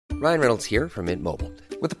Ryan Reynolds here from Mint Mobile.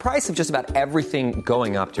 With the price of just about everything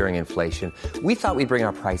going up during inflation, we thought we'd bring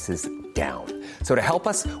our prices down. So to help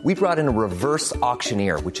us, we brought in a reverse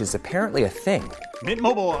auctioneer, which is apparently a thing. Mint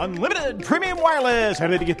Mobile Unlimited Premium Wireless. How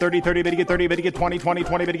to get 30, 30, bit to get 30, bit to get 20, 20,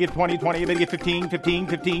 20, bit to get 20, 20, bit to get 15, 15,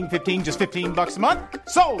 15, 15, just $15 a month?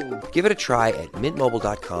 Sold! Give it a try at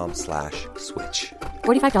mintmobile.com/switch.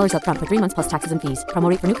 $45 up front for 3 months plus taxes and fees. Promo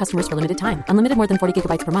rate for new customers for limited time. Unlimited more than 40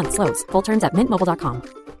 gigabytes per month. Slows full terms at mintmobile.com.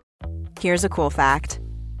 Here's a cool fact.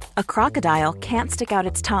 A crocodile can't stick out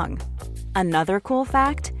its tongue. Another cool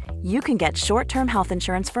fact, you can get short-term health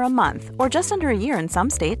insurance for a month or just under a year in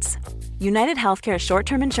some states. United Healthcare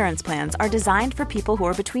short-term insurance plans are designed for people who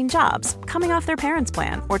are between jobs, coming off their parents'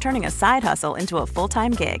 plan, or turning a side hustle into a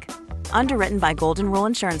full-time gig. Underwritten by Golden Rule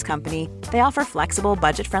Insurance Company, they offer flexible,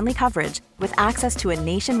 budget-friendly coverage with access to a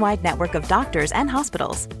nationwide network of doctors and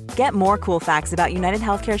hospitals. Get more cool facts about United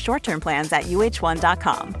Healthcare short-term plans at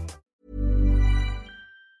uh1.com.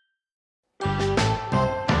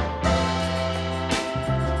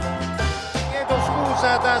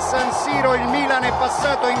 Da San Siro il Milan è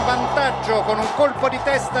passato in vantaggio con un colpo di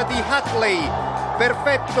testa di Hatley.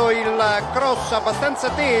 Perfetto il cross abbastanza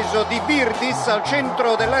teso di Virtis al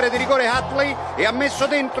centro dell'area di rigore. Hatley e ha messo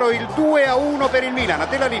dentro il 2-1 per il Milan. A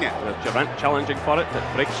te la linea. Durant challenging for it. It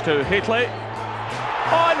breaks to Hatley.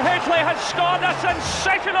 Oh, and Hatley has scored a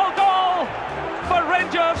sensational goal for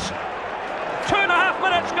Rangers. 2.5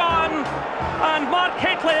 minutes gone, and Mark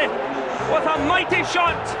Hatley with a mighty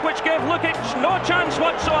shot which gave Lukic no chance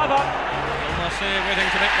whatsoever. Massey waiting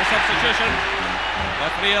to make the substitution.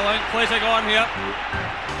 Referee allowing play to go on here.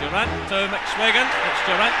 Durant to McSwagan. It's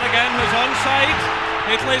Durant again who's onside.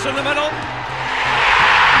 Hatley's in the middle.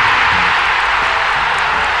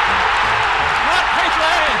 Mark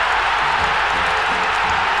Hatley!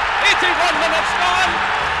 81 minutes gone.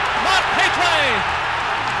 Mark Hatley!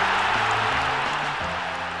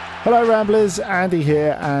 Hello Ramblers, Andy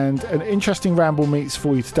here, and an interesting ramble meets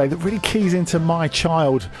for you today that really keys into my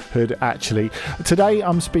childhood actually. Today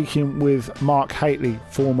I'm speaking with Mark Hatley,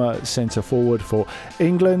 former centre forward for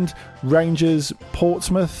England, Rangers,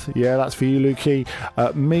 Portsmouth, yeah that's for you Lukey,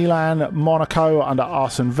 Milan, Monaco under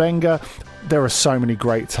Arsene Wenger. There are so many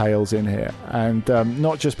great tales in here, and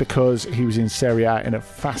not just because he was in Serie A in a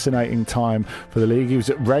fascinating time for the league, he was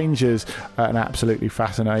at Rangers at an absolutely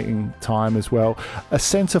fascinating time as well. A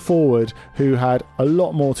centre forward who had a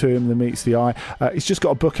lot more to him than meets the eye. He's just got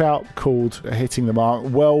a book out called Hitting the Mark,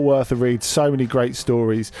 well worth a read, so many great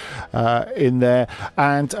stories in there,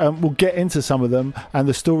 and we'll get into some of them and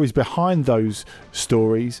the stories behind those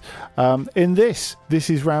stories in this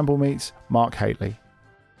is Ramble Meets Mark Hatley.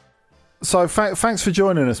 So thanks for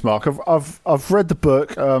joining us, Mark. I've read the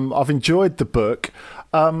book. I've enjoyed the book.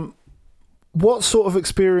 What sort of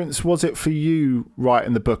experience was it for you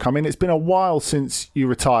writing the book? I mean, it's been a while since you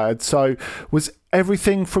retired. So was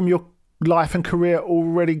everything from your life and career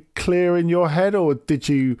already clear in your head, or do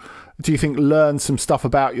you think learn some stuff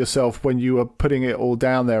about yourself when you were putting it all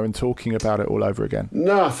down there and talking about it all over again?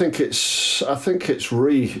 No, I think it's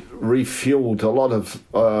refueled a lot of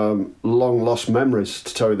long lost memories,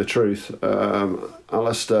 to tell you the truth.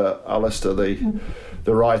 Alistair,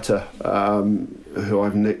 the writer, who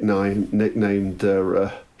I've nicknamed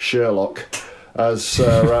Sherlock, has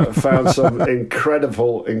found some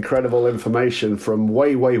incredible information from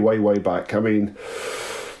way back. I mean,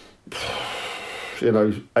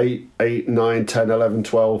 8, 9, 10, 11,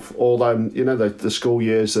 12, all them, the school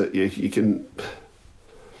years that you can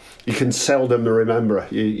seldom remember.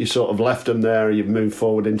 You sort of left them there, you've moved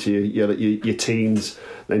forward into your teens,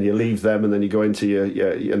 then you leave them, and then you go into your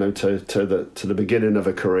to the beginning of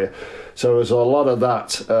a career. So there's a lot of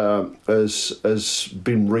that has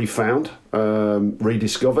been refound,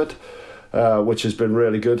 rediscovered, which has been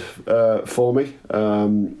really good for me.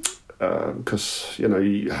 Because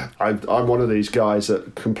I'm one of these guys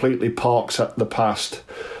that completely parks at the past.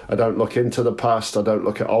 I don't look into the past. I don't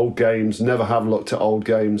look at old games. Never have looked at old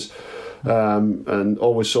games, and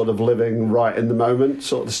always sort of living right in the moment,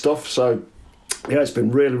 sort of stuff. So, yeah, it's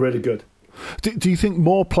been really, really good. Do you think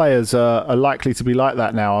more players are likely to be like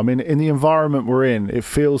that now? I mean, in the environment we're in, it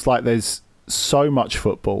feels like there's so much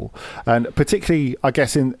football, and particularly I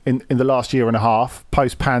guess in the last year and a half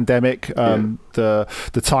post pandemic, the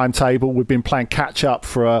timetable, we've been playing catch up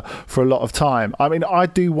for a lot of time. I mean, I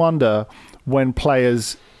do wonder when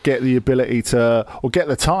players get the ability to, or get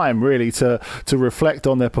the time really to reflect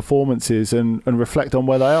on their performances and reflect on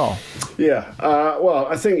where they are. Yeah, well,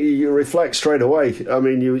 I think you reflect straight away. I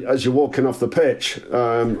mean, as you're walking off the pitch,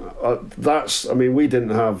 we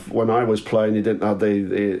didn't have, when I was playing, you didn't have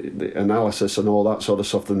the analysis and all that sort of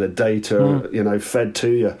stuff and the data, fed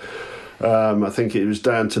to you. I think it was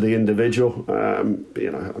down to the individual.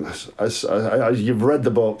 As you've read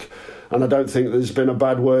the book, and I don't think there's been a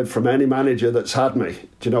bad word from any manager that's had me.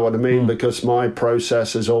 Do you know what I mean? Because my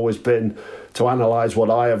process has always been to analyse what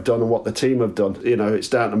I have done and what the team have done. It's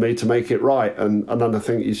down to me to make it right. And then I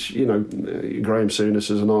think Graham Souness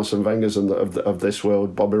and Arsene Wenger's of this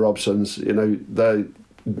world, Bobby Robson's, they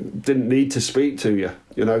didn't need to speak to you,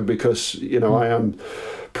 because I am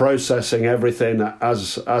processing everything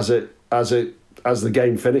as the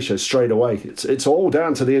game finishes straight away. It's all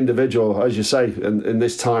down to the individual, as you say, in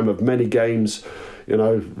this time of many games,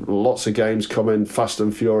 lots of games coming fast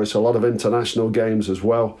and furious, a lot of international games as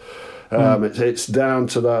well. It's down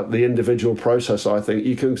to the individual process. I think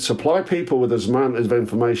you can supply people with as much of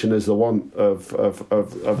information as they want of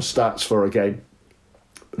stats for a game,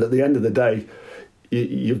 but at the end of the day,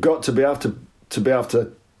 you've got to be able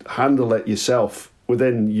to handle it yourself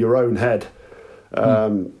within your own head.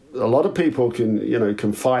 A lot of people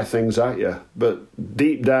can fire things at you, but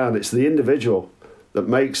deep down, it's the individual that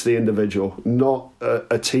makes the individual, not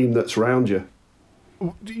a team that's around you.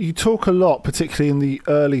 You talk a lot, particularly in the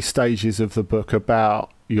early stages of the book, about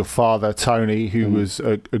your father, Tony, who was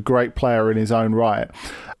a great player in his own right.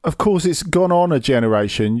 Of course, it's gone on a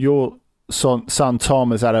generation. Your son Tom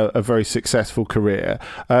has had a very successful career,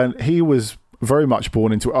 and he was very much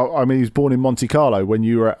born into. I mean, he was born in Monte Carlo when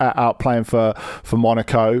you were out playing for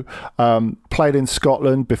Monaco. Played in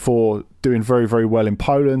Scotland before doing very, very well in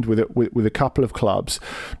Poland with a couple of clubs.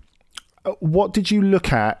 What did you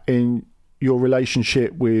look at in your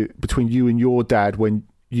relationship between you and your dad when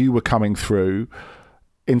you were coming through,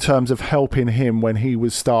 in terms of helping him when he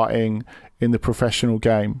was starting in the professional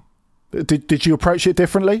game? Did you approach it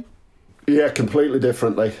differently? Yeah, completely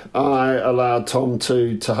differently. I allowed Tom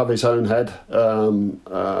to have his own head.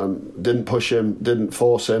 Didn't push him, didn't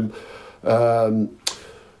force him.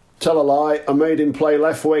 Tell a lie, I made him play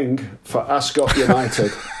left wing for Ascot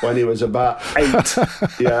United when he was about 8,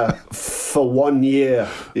 for 1 year,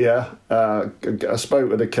 I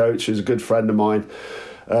spoke with a coach who's a good friend of mine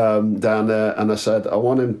down there, and I said, I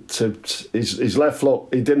want him to, his left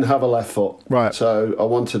foot, he didn't have a left foot. Right. So I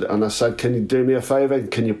wanted, and I said, can you do me a favour?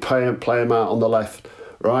 Can you play him out on the left,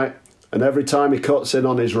 right? And every time he cuts in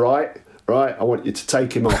on his right, I want you to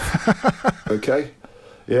take him off. Okay?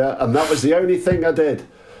 Yeah, and that was the only thing I did.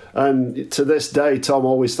 And to this day, Tom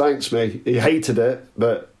always thanks me. He hated it,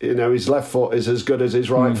 but his left foot is as good as his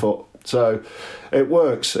right foot. So it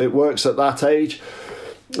works. It works at that age,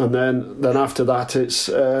 and then after that, it's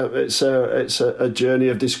a journey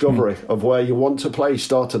of discovery of where you want to play. He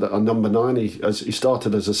started at a number 9. He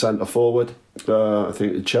started as a centre forward. I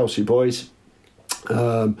think the Chelsea boys.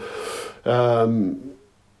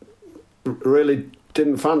 Really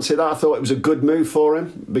didn't fancy that. I thought it was a good move for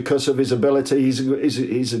him because of his ability.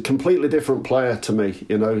 He's a completely different player to me.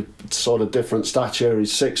 Sort of different stature.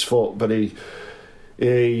 He's 6 foot, but he's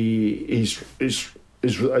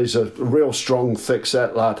a real strong,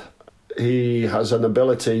 thick-set lad. He has an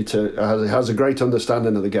ability has a great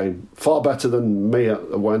understanding of the game, far better than me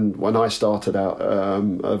when I started out,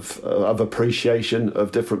 of appreciation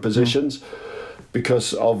of different positions.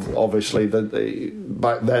 Because of obviously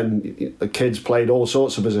back then the kids played all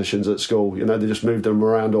sorts of positions at school. They just moved them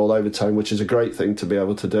around all over town, which is a great thing to be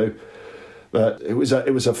able to do. But it was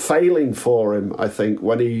a failing for him, I think,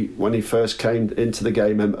 when he first came into the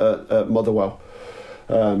game at Motherwell,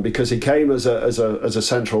 because he came as a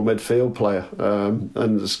central midfield player,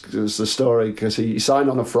 and there's the story because he signed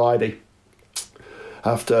on a Friday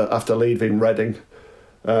after leaving Reading,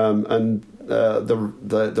 and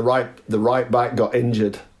the right back got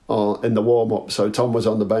injured in the warm up, so Tom was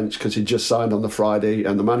on the bench because he just signed on the Friday,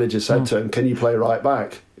 and the manager said to him, "Can you play right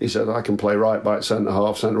back?" He said, "I can play right back, centre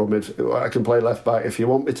half, central midfield. I can play left back if you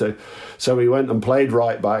want me to." So he went and played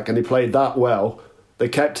right back, and he played that well. They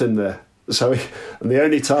kept him there. So the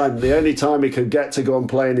only time he could get to go and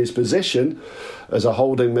play in his position as a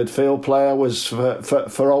holding midfield player was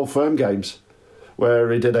for Old Firm games,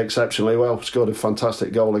 where he did exceptionally well. Scored a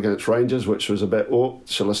fantastic goal against Rangers, which was a bit,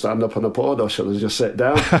 shall I stand up and applaud or shall I just sit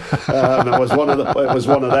down? It was one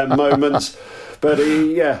of them moments. But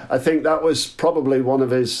I think that was probably one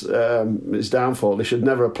of his downfall. He should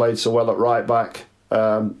never have played so well at right back.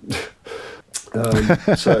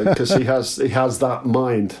 Because he has that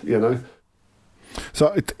mind,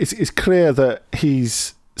 So it's clear that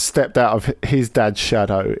he's stepped out of his dad's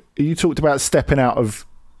shadow. You talked about stepping out of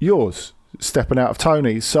yours. stepping out of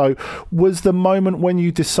Tony's. So was the moment when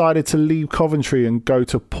you decided to leave Coventry and go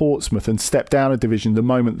to Portsmouth and step down a division the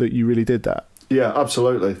moment that you really did that? Yeah,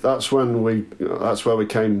 absolutely. That's where we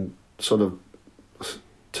came sort of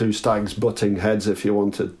two stags butting heads, if you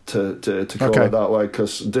wanted to call it that way,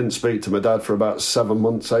 because I didn't speak to my dad for about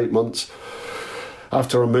 8 months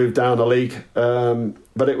after I moved down a league.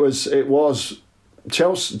 But it was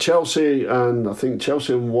Chelsea and I think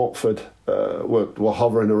Chelsea and Watford were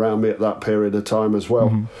hovering around me at that period of time as well.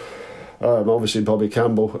 Mm-hmm. Obviously Bobby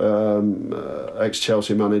Campbell,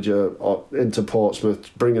 ex-Chelsea manager, into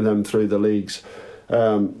Portsmouth, bringing them through the leagues.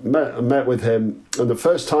 Met with him, and the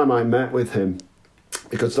first time I met with him,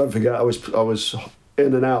 because don't forget I was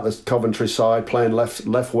in and out the Coventry side, playing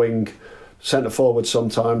left wing, centre forward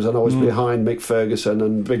sometimes, and I was behind Mick Ferguson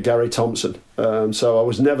and Big Gary Thompson. So I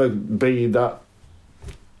was never be that,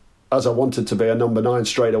 as I wanted to be, a number 9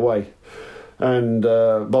 straight away. And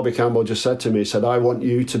Bobby Campbell just said to me, he said, "I want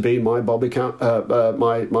you to be my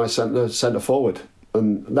my centre forward,"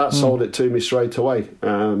 and that sold it to me straight away.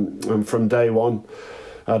 And from day one,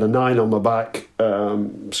 I had a 9 on my back.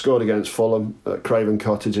 Scored against Fulham at Craven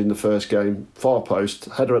Cottage in the first game. Far post,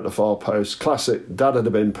 header at the far post. Classic. Dad would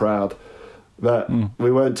have been proud. But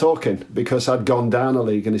we weren't talking because I'd gone down a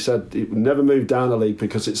league, and he said he would never move down a league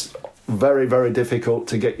because it's very, very difficult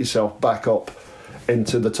to get yourself back up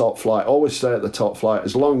into the top flight. Always stay at the top flight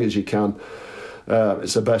as long as you can.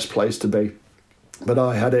 It's the best place to be. But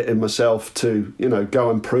I had it in myself to,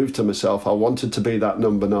 go and prove to myself I wanted to be that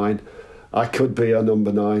number 9. I could be a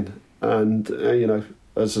number 9, and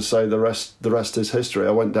as I say, the rest is history.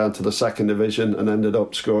 I went down to the second division and ended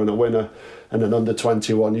up scoring a winner in an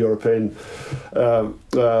under-21 European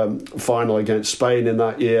final against Spain in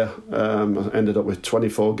that year. I ended up with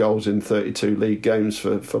 24 goals in 32 league games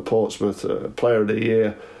for Portsmouth, Player of the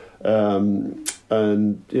Year,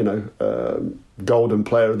 and Golden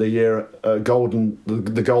Player of the Year,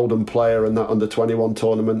 the Golden Player in that under-21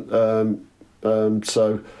 tournament.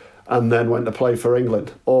 And then went to play for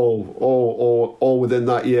England, all within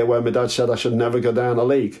that year where my dad said I should never go down a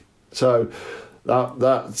league. So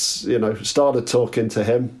that's started talking to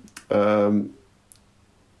him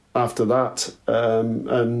after that,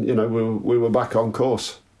 and we were back on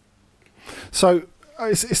course. So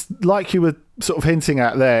it's like you were sort of hinting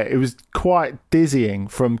at there. It was quite dizzying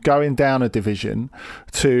from going down a division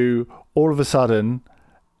to all of a sudden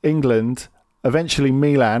England. Eventually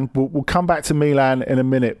Milan. We'll come back to Milan in a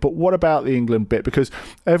minute, but what about the England bit? Because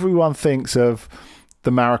everyone thinks of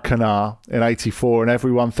the Maracanã in '84, and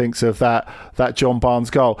everyone thinks of that John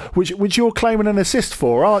Barnes goal, which you're claiming an assist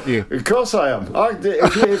for, aren't you? Of course I am.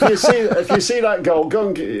 If you see that goal, go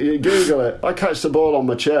and Google it. I catch the ball on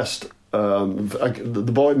my chest.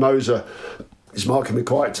 The boy Moser is marking me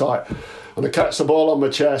quite tight, and I catch the ball on my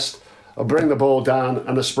chest. I bring the ball down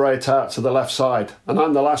and I spray it out to the left side, and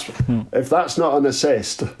I'm the last. If that's not an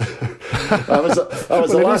assist, I was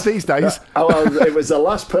the last these days. It was the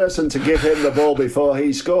last person to give him the ball before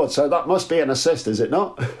he scored, so that must be an assist, is it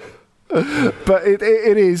not? But it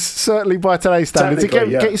is certainly by today's standards.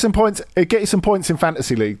 Get you some points. It get you some points in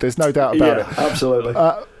Fantasy League. There's no doubt about it. Absolutely.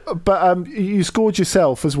 But you scored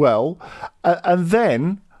yourself as well, and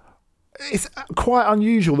then. It's quite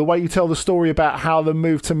unusual the way you tell the story about how the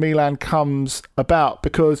move to Milan comes about,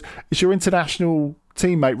 because it's your international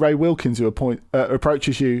teammate Ray Wilkins who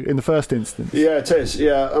approaches you in the first instance. Yeah, it is.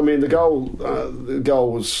 Yeah, I mean the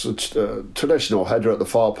goal was a traditional header at the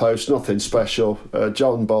far post, nothing special.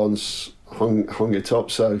 John Barnes hung it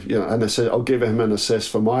up, so and I'll give him an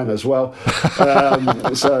assist for mine as well.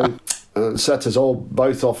 Set us all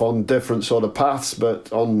both off on different sort of paths,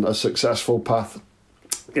 but on a successful path.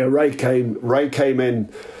 Ray came in,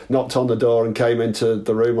 knocked on the door and came into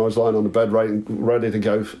the room. I was lying on the bed ready to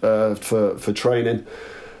go for training,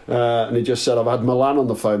 and he just said, "I've had Milan on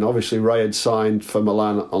the phone." Obviously Ray had signed for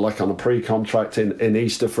Milan on a pre-contract in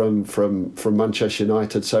Easter from Manchester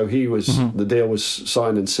United, so he was the deal was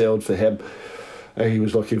signed and sealed for him. He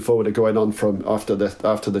was looking forward to going on from after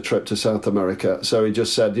the trip to South America. So he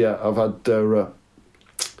just said, "Yeah, I've had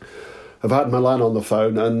Milan on the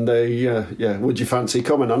phone, and would you fancy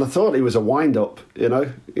coming?" And I thought he was a wind-up,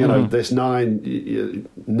 this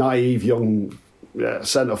naive young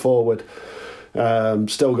centre forward,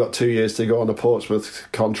 still got 2 years to go on a Portsmouth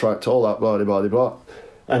contract, all that blah blah blah.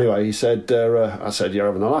 Anyway, he said, I said, "You're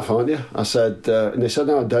having a laugh, aren't you?" I said, and he said,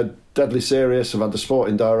 "No, deadly serious. I've had the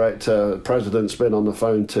sporting director, president's been on the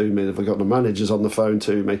phone to me. I've got the managers on the phone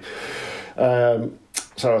to me."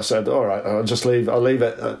 So I said, "All right, I'll leave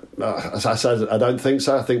it." I said, "I don't think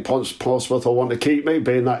so. I think Portsmouth will want to keep me,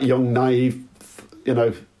 being that young, naive,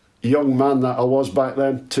 young man that I was back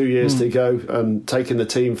then, 2 years to go, and taking the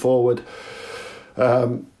team forward.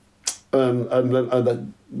 And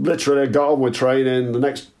literally I got on with training. The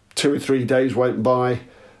next 2 or 3 days went by,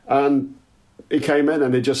 and he came in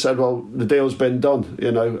and he just said, well, the deal's been done.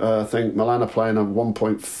 I think Milan are playing a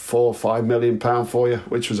 £1.45 million for you,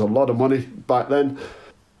 which was a lot of money back then.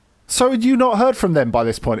 So had you not heard from them by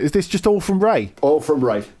this point? Is this just all from Ray? All from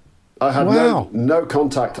Ray. I had no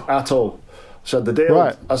contact at all. Said the deal.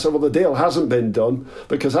 Right. I said, well, the deal hasn't been done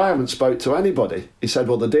because I haven't spoke to anybody. He said,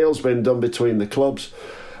 well, the deal's been done between the clubs.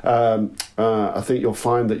 I think you'll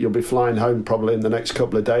find that you'll be flying home probably in the next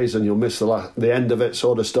couple of days, and you'll miss the end of it,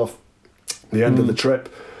 sort of stuff, the end of the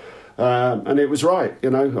trip. And it was right. I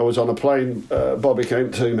was on a plane. Bobby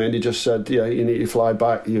came to me and he just said, yeah, you need to fly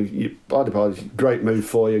back. Great move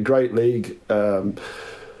for you, great league.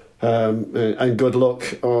 And good luck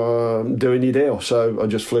doing your deal. So I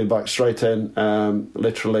just flew back straight in.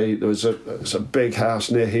 Literally, there was a big house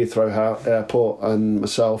near Heathrow Airport, and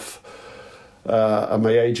myself and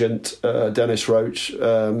my agent, Dennis Roach,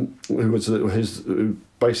 who was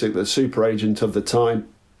basically the super agent of the time,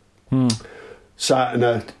 sat in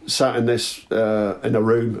a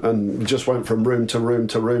room and just went from room to room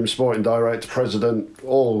to room, sporting director, president,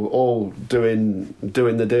 all doing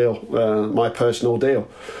the deal, my personal deal.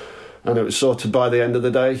 And it was sorted by the end of the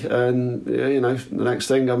day, and the next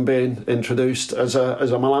thing I'm being introduced as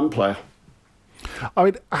a Milan player. I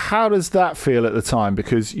mean, how does that feel at the time?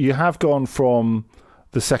 Because you have gone from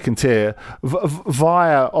the second tier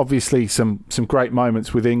via obviously some great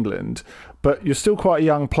moments with England, but you're still quite a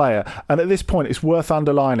young player. And at this point, it's worth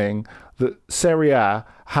underlining that Serie A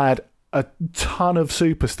had a ton of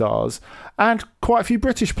superstars and quite a few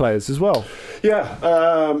British players as well. Yeah,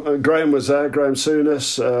 Graham was there, Graham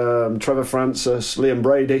Souness, Trevor Francis, Liam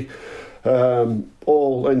Brady,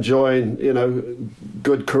 all enjoying,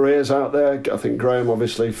 good careers out there. I think Graham,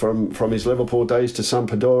 obviously, from his Liverpool days to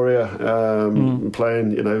Sampdoria,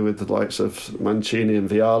 playing, with the likes of Mancini and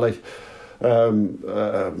Vialli.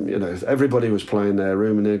 Everybody was playing there.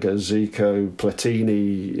 Rummenigge, Zico,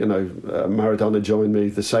 Platini. Maradona joined me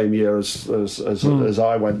the same year as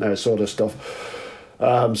I went there, sort of stuff.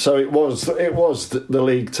 So it was the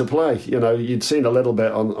league to play. You'd seen a little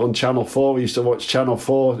bit on Channel 4. We used to watch Channel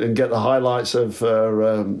 4 and get the highlights of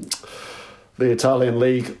the Italian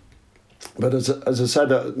league. But as I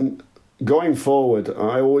said, going forward,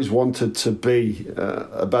 I always wanted to be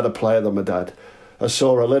a better player than my dad. I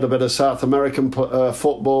saw a little bit of South American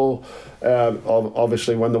football,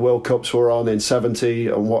 obviously when the World Cups were on in '70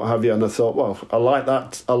 and what have you, and I thought, well, I like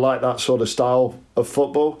that sort of style of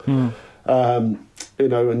football. And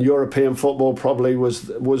European football probably was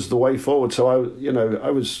the way forward. So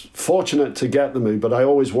I was fortunate to get the move, but I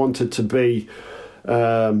always wanted to be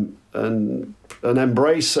and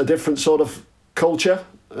embrace a different sort of culture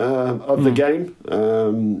of the game.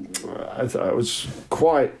 I was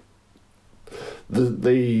quite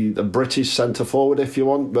the British centre forward, if you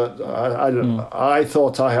want, but I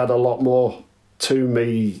thought I had a lot more to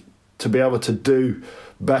me to be able to do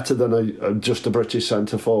better than just a British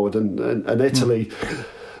centre forward. And Italy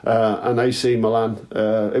and AC Milan,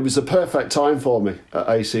 it was the perfect time for me at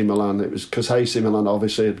AC Milan. It was because AC Milan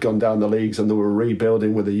obviously had gone down the leagues and they were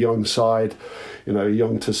rebuilding with a young side.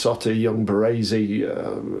 Young Tassotti, young Baresi,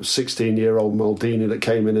 16-year-old Maldini that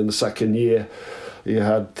came in the second year. You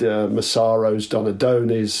had Massaro's,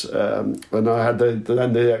 Donadonis, and I had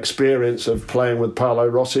the experience of playing with Paolo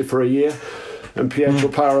Rossi for a year, and Pietro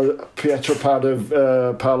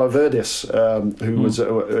Verdis, who was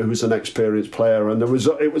an experienced player, and it was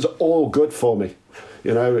all good for me.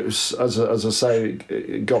 It was as I say,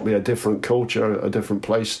 it got me a different culture, a different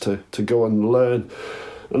place to go and learn.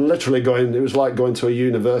 And literally it was like going to a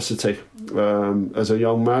university as a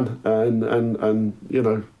young man, and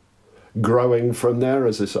growing from there,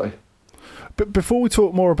 as they say. But before we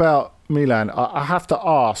talk more about Milan, I have to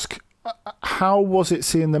ask, how was it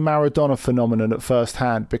seeing the Maradona phenomenon at first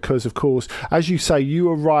hand? Because, of course, as you say,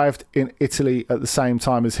 you arrived in Italy at the same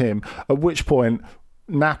time as him, at which point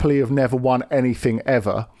Napoli have never won anything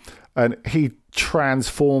ever, and he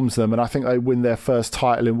transforms them, and I think they win their first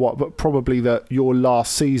title in probably your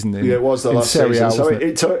last season in it was the last Serie A,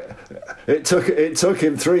 season. So it took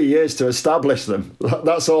him 3 years to establish them.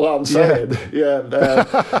 That's all I'm saying. You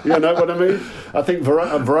know what I mean? I think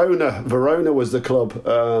Verona was the club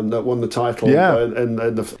that won the title. In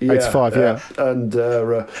the 85. And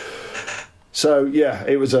so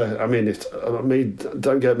it was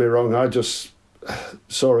don't get me wrong. I just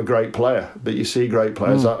saw a great player, but you see great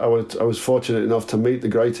players. I was fortunate enough to meet the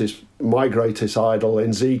greatest my greatest idol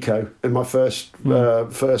in Zico in my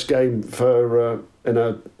first game in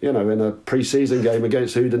a pre-season game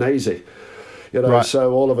against Udinese. Right.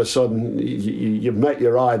 So all of a sudden you've met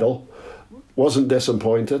your idol, wasn't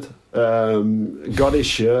disappointed, got his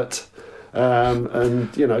shirt,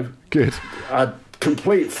 and Good. had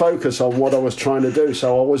complete focus on what I was trying to do.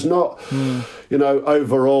 So I was not,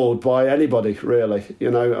 overawed by anybody really.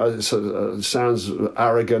 It sounds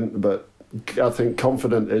arrogant, but I think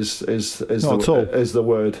confident is the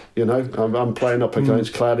word. I'm playing up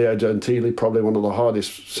against Claudio Gentili, probably one of the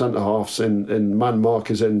hardest centre halves in man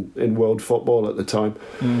markers in world football at the time.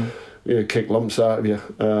 Kick lumps out of you.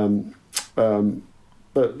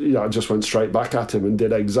 But I just went straight back at him and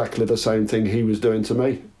did exactly the same thing he was doing to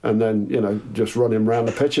me, and then just run him round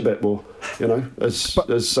the pitch a bit more.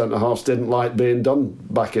 As centre halves didn't like being done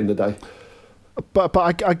back in the day. But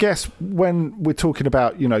I guess when we're talking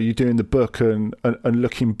about you doing the book and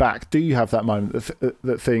looking back, do you have that moment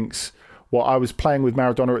that thinks, well, I was playing with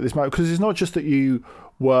Maradona at this moment? Because it's not just that you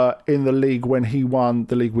were in the league when he won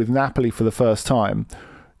the league with Napoli for the first time.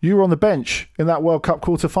 You were on the bench in that World Cup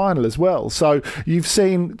quarter-final as well. So you've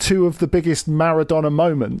seen two of the biggest Maradona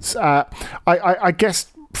moments, I guess,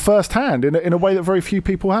 firsthand in a way that very few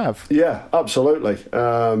people have. Yeah, absolutely.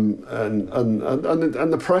 And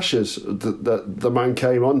the pressures that the man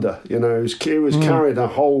came under. He was carrying a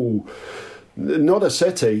whole, not a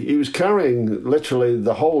city. He was carrying literally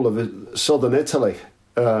the whole of southern Italy.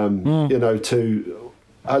 To.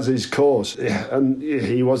 As his cause, and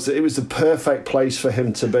it was the perfect place for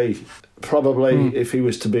him to be. Probably if he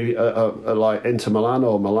was to be like Inter Milan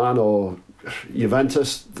or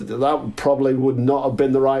Juventus, that probably would not have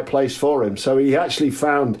been the right place for him. So he actually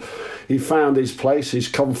found his place, his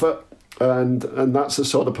comfort, and that's the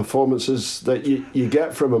sort of performances that you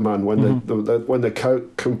get from a man when they're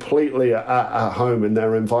completely at home in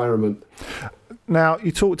their environment. Now,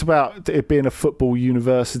 you talked about it being a football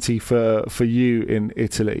university for you in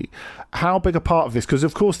Italy. How big a part of this? Because,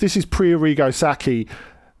 of course, this is pre-Arrigo Sacchi,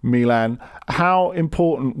 Milan. How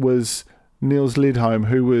important was Nils Lidholm,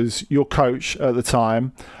 who was your coach at the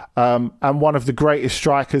time, and one of the greatest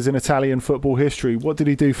strikers in Italian football history? What did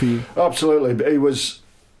he do for you? Absolutely. He was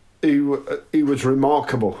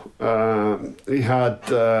remarkable. He had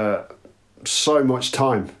so much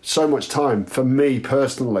time for me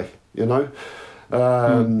personally,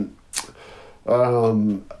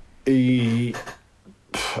 He,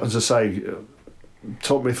 as I say,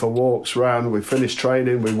 took me for walks round. We finished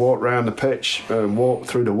training, we walked round the pitch and walked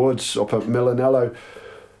through the woods up at Milanello,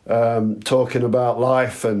 talking about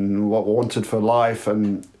life and what we wanted for life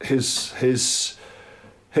and his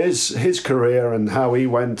career and how he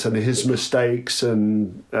went and his mistakes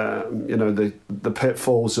and the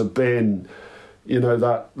pitfalls of being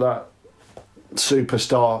that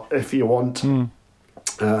superstar, if you want.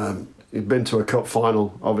 He'd been to a cup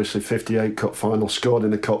final, obviously 58 cup final, scored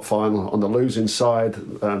in a cup final on the losing side,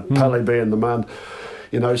 Pele being the man.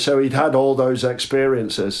 So he'd had all those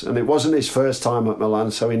experiences, and it wasn't his first time at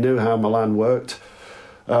Milan, so he knew how Milan worked.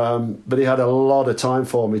 But he had a lot of time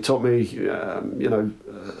for me. He took me,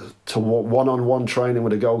 to one-on-one training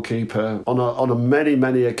with a goalkeeper on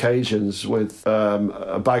many occasions with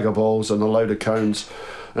a bag of balls and a load of cones.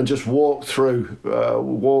 And just walk through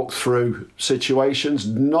situations,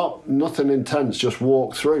 nothing intense, just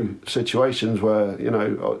walk through situations where,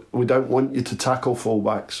 we don't want you to tackle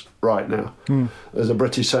fullbacks right now. As a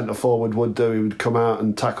British centre forward would do, he would come out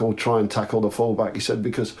and try and tackle the fullback. He said,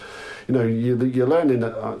 because, you're learning,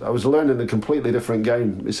 I was learning a completely different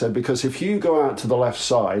game. He said, because if you go out to the left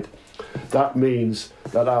side, that means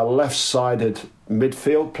that our left-sided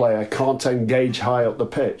midfield player can't engage high up the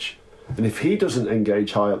pitch. And if he doesn't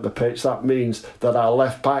engage high up the pitch, that means that our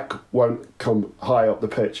left back won't come high up the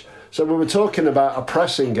pitch. So we were talking about a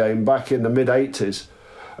pressing game back in the mid-80s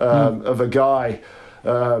of a guy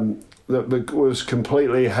that was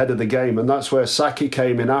completely ahead of the game, and that's where Sacchi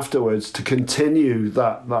came in afterwards to continue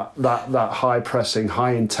that high pressing,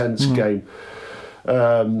 high intense game.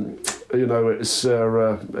 It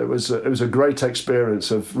was a great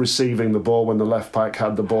experience of receiving the ball when the left back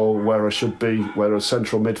had the ball where I should be, where a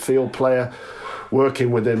central midfield player,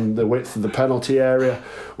 working within the width of the penalty area,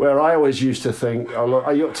 where I always used to think,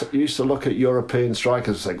 I used to look at European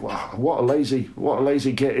strikers and think, wow, what a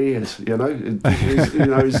lazy git he is,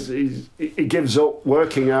 he gives up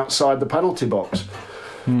working outside the penalty box.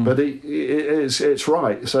 But it's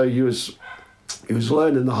right. So he was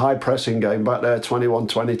learning the high pressing game back there, 21,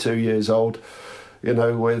 22 years old.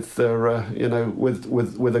 with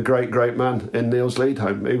a great man in Niels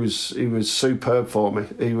Liedholm. He was superb for me.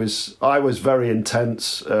 I was very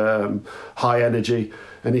intense, high energy,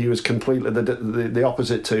 and he was completely the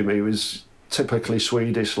opposite to me. He was typically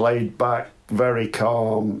Swedish, laid back, very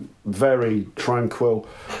calm, very tranquil,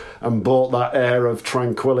 and brought that air of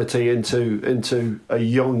tranquility into a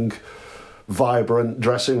young, vibrant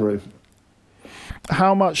dressing room.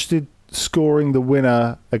 How much did scoring the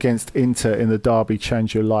winner against Inter in the derby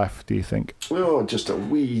change your life, do you think? Oh, just a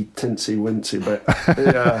wee tinsy-wincy bit.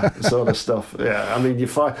 Yeah, sort of stuff. Yeah, I mean,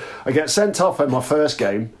 I get sent off in my first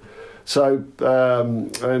game. So,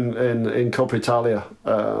 in Coppa Italia,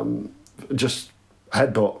 just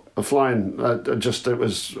headbutt, a flying, it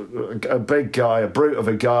was a big guy, a brute of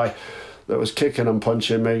a guy that was kicking and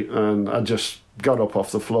punching me, and I just got up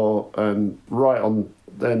off the floor and right on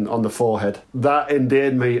the forehead. That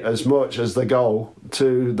endeared me as much as the goal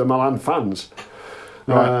to the Milan fans.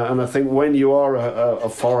 Right. And I think when you are a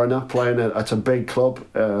foreigner playing at a big club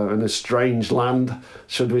in a strange land,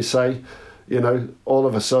 should we say, all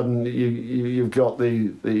of a sudden you've got the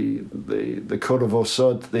Curvo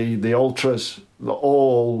Sud, the ultras,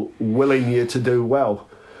 all willing you to do well,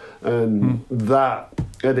 and that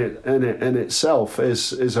in itself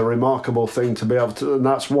is a remarkable thing to be able to. And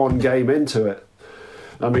that's one game into it.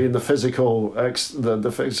 I mean, the physical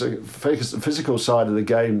side of the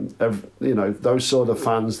game, those sort of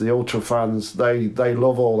fans, the ultra fans, they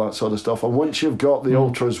love all that sort of stuff. And once you've got the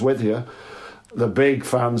ultras with you, the big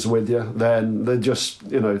fans with you, then they're just,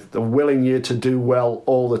 they're willing you to do well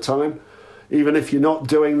all the time, even if you're not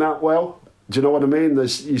doing that well. Do you know what I mean? You're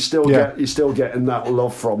still getting that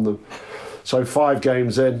love from them. So 5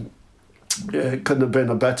 games in. It couldn't have been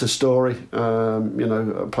a better story.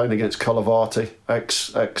 Playing against Colavati,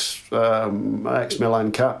 ex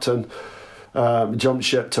Milan captain, jumped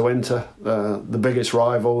ship to Inter, the biggest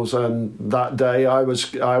rivals, and that day I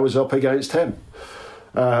was up against him.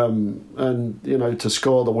 To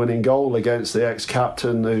score the winning goal against the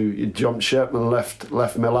ex-captain who jumped ship and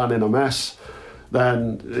left Milan in a mess,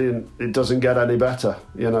 then it doesn't get any better.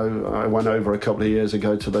 I went over a couple of years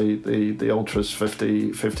ago to the Ultras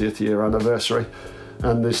 50th year anniversary,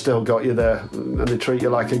 and they still got you there, and they treat you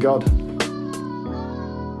like a god.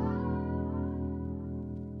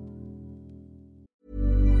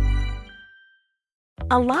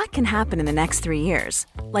 A lot can happen in the next 3 years.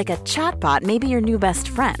 Like a chatbot may be your new best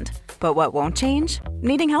friend. But what won't change?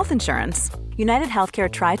 Needing health insurance. United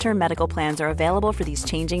Healthcare Tri-Term Medical Plans are available for these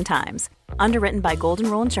changing times. Underwritten by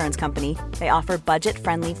Golden Rule Insurance Company, they offer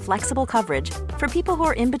budget-friendly, flexible coverage for people who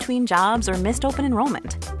are in between jobs or missed open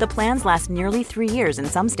enrollment. The plans last nearly 3 years in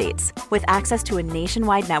some states, with access to a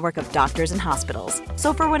nationwide network of doctors and hospitals.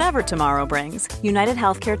 So for whatever tomorrow brings, United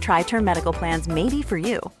Healthcare Tri-Term Medical Plans may be for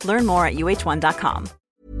you. Learn more at uh1.com.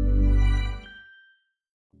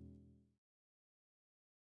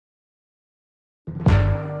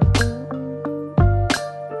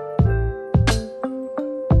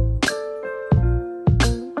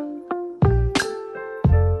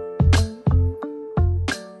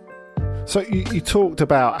 So you talked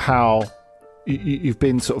about how you've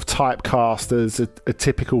been sort of typecast as a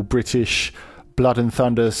typical British blood and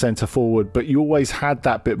thunder centre forward, but you always had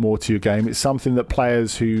that bit more to your game. It's something that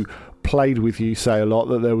players who played with you say a lot,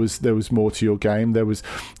 that there was more to your game. There was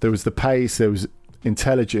the pace, there was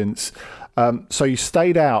intelligence. So you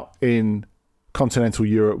stayed out in continental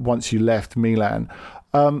Europe once you left Milan.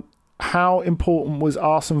 How important was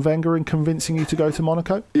Arsene Wenger in convincing you to go to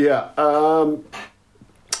Monaco? Yeah.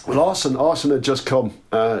 Well, Arsene had just come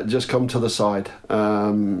to the side.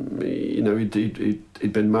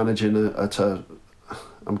 He'd been managing at a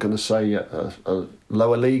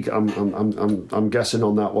lower league. I'm guessing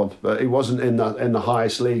on that one, but he wasn't in the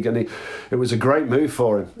highest league, and it was a great move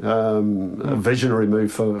for him, a visionary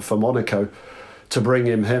move for Monaco to bring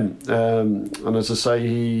him. And as I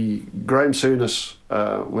say, Graham Souness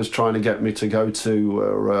was trying to get me to go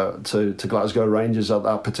to Glasgow Rangers at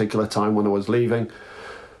that particular time when I was leaving.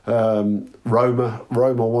 Roma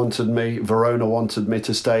wanted me, Verona wanted me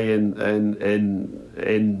to stay in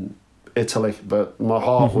Italy, but my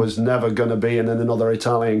heart was never going to be in another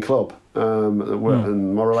Italian club,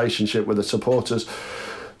 and my relationship with the supporters.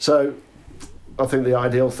 So I think the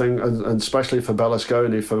ideal thing, and especially for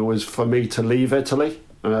Berlusconi, was for me to leave Italy.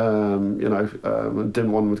 I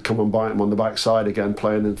didn't want to come and bite him on the backside again,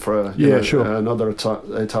 playing for another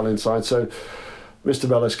Italian side. So Mr.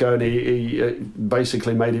 Berlusconi, he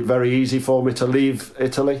basically made it very easy for me to leave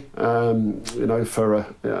Italy, for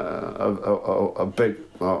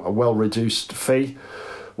a well-reduced fee,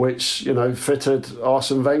 which, fitted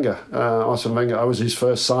Arsene Wenger. I was his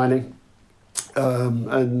first signing.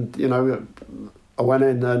 And, I went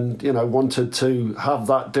in and, wanted to have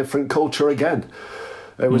that different culture again.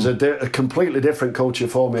 It was a completely different culture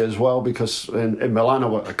for me as well, because in Milan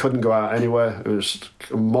I couldn't go out anywhere. It was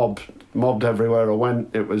mobbed everywhere I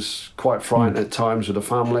went. It was quite frightening at times with the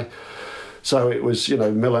family. So it was,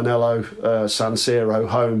 Milanello, San Siro,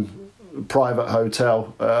 home, private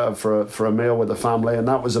hotel for a meal with the family, and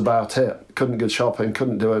that was about it. Couldn't go shopping,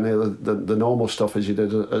 couldn't do any of the normal stuff as you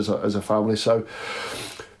did as a family. So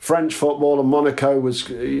French football and Monaco was,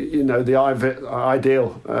 the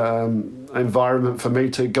ideal environment for me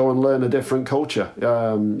to go and learn a different culture.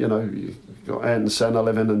 You got Ayrton Senna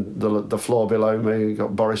living in the floor below me. You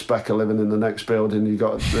got Boris Becker living in the next building. You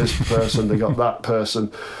got this person. They got that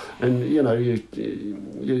person, and you're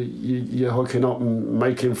hooking up and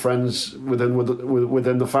making friends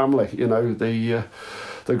within the family.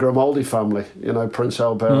 The Grimaldi family. Prince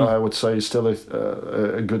Albert, I would say, is still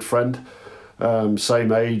a good friend.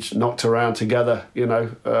 Same age, knocked around together.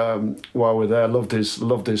 While we're there, loved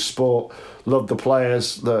his sport, loved the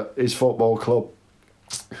players, his football club.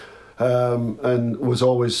 And was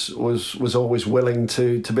always willing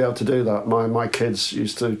to be able to do that. My kids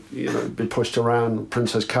used to be pushed around,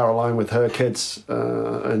 Princess Caroline with her kids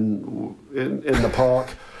and in the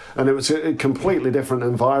park, and it was a completely different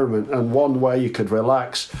environment, and one where you could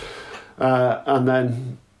relax and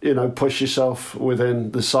then push yourself within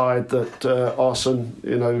the side that Arsene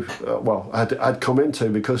had come into,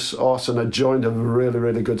 because Arsene had joined a really,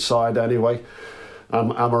 really good side anyway.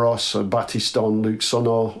 Amoros, Battiston, Luc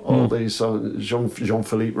Sonor, all these,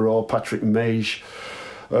 Jean-Philippe Roux, Patrick Mage,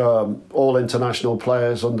 all international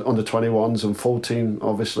players, under 21s and 14,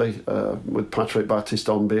 obviously, with Patrick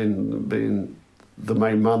Battiston being the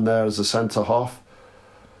main man there as a centre half.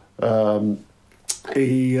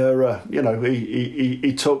 He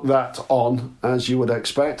took that on, as you would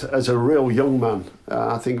expect, as a real young man.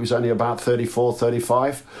 I think he was only about 34,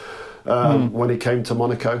 35 when he came to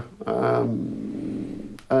Monaco.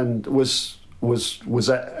 And was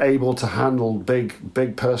able to handle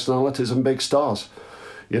big personalities and big stars.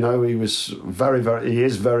 He was he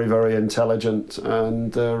is very, very intelligent.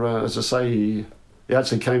 And as I say, he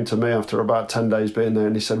actually came to me after about 10 days being there,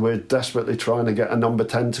 and he said, "We're desperately trying to get a number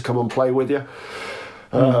 10 to come and play with you.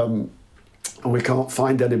 And we can't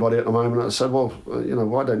find anybody at the moment." I said, "Well,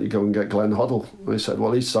 why don't you go and get Glenn Hoddle?" And he said,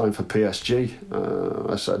 "Well, he's signed for PSG."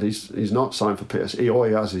 I said, he's not signed for PSG. He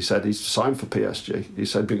has. He said he's signed for PSG. He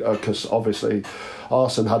said, because obviously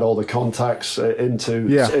Arsene had all the contacts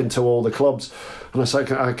into all the clubs. And I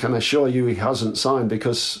said, I can assure you he hasn't signed,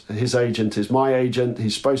 because his agent is my agent.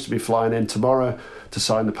 He's supposed to be flying in tomorrow to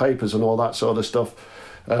sign the papers and all that sort of stuff.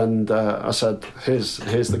 And I said, here's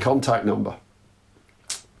the contact number.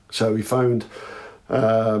 So he phoned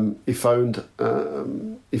the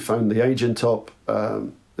agent up,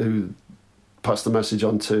 who passed the message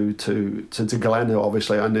on to Glenn, who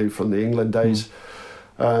obviously I knew from the England days.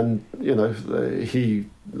 And he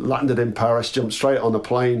landed in Paris, jumped straight on a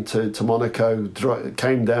plane to Monaco,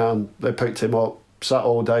 came down. They picked him up, sat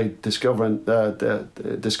all day discussing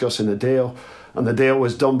a deal. And the deal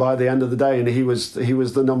was done by the end of the day, and he was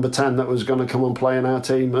the number 10 that was going to come and play in our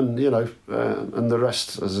team, and and the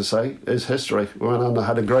rest, as I say, is history. We went on and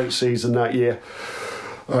had a great season that year.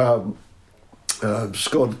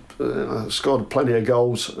 Scored plenty of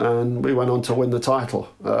goals, and we went on to win the title.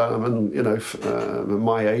 At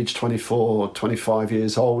my age, 24 or 25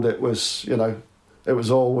 years old, it was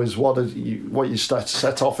always what you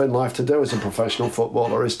set off in life to do as a professional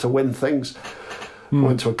footballer is to win things.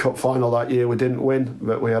 Went to a cup final that year. We didn't win,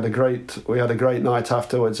 but we had a great night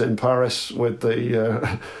afterwards in Paris with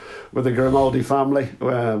the Grimaldi family.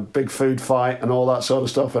 Big food fight and all that sort of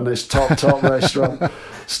stuff, and this top restaurant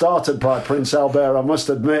started by Prince Albert, I must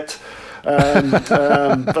admit. But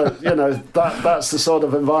that's the sort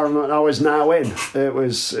of environment I was now in. It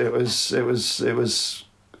was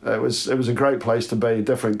a great place to be.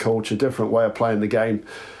 Different culture, different way of playing the game,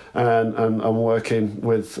 and working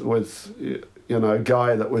with a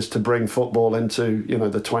guy that was to bring football into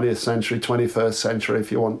the 20th century, 21st century, if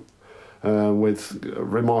you want, with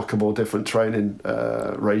remarkable different training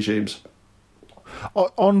regimes.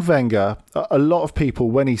 On Wenger, a lot of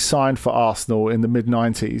people, when he signed for Arsenal in the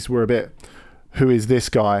mid-90s, were a bit, who is this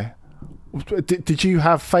guy? Did you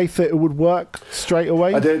have faith that it would work straight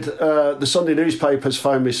away? I did. The Sunday newspapers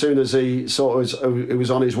phoned me as soon as he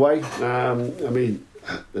was on his way.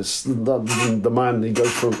 It's the man, he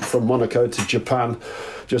goes from Monaco to Japan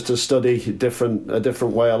just to study a different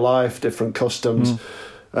way of life, different customs.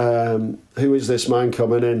 Who is this man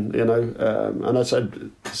coming in? And I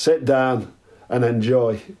said, sit down and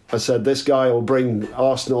enjoy. I said, this guy will bring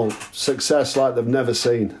Arsenal success like they've never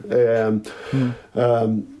seen.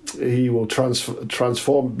 He will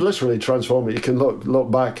transform, literally transform it. You can look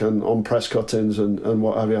back on press cuttings and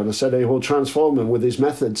what have you. And I said he will transform them with his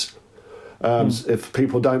methods. If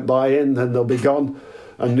people don't buy in, then they'll be gone,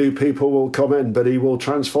 and new people will come in. But he will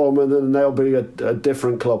transform them, and they'll be a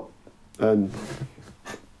different club. And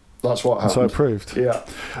that's what happened. So it proved. Yeah.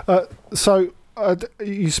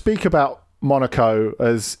 You speak about Monaco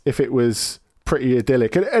as if it was pretty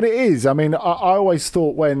idyllic, and it is. I mean, I always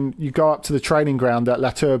thought when you go up to the training ground at La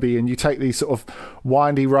Turbie and you take these sort of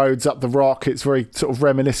windy roads up the rock, it's very sort of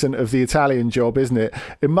reminiscent of the Italian job, isn't it?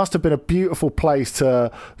 It must have been a beautiful place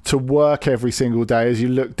to work every single day as you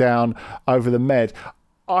look down over the Med.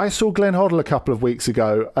 I saw Glenn Hoddle a couple of weeks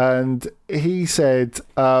ago, and he said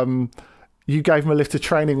you gave him a lift of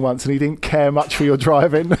training once, and he didn't care much for your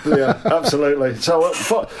driving. Yeah, absolutely. So,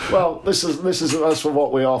 this is that's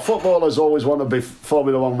what we are. Footballers always want to be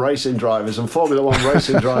Formula One racing drivers, and Formula One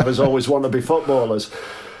racing drivers always want to be footballers.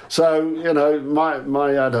 So, you know,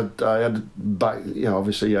 I had back, you know,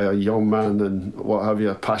 obviously a young man and what have you,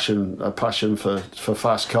 a passion for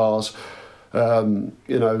fast cars. You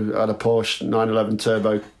know, I had a Porsche 911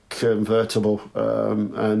 turbo convertible,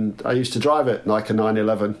 and I used to drive it like a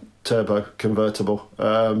 911 turbo convertible. You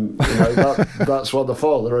know, that's what they're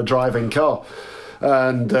for. They're a driving car.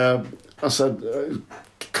 And I said,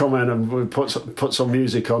 come in, and we put some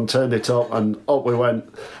music on, turned it up, and up we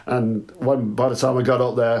went. And by the time I got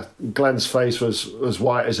up there, Glenn's face was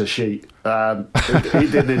white as a sheet. He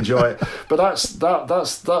didn't enjoy it. But that's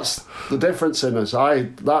the difference in us.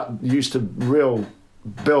 That used to build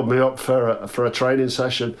me up for a training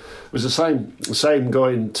session. It was the same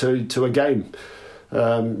going to a game.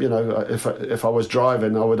 You know, if I was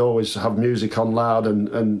driving, I would always have music on loud,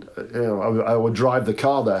 and you know, I would drive the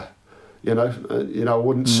car there. You know, I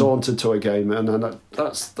wouldn't saunter to a game, and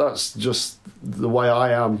that's just the way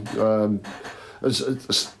I am.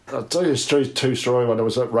 I'll tell you a true story. When I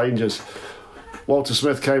was at Rangers, Walter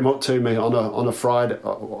Smith came up to me on a Friday,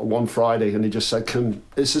 one Friday, and he just said,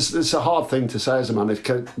 it's a hard thing to say as a man,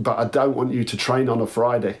 but I don't want you to train on a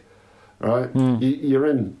Friday, right? You're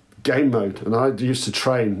in game mode, and I used to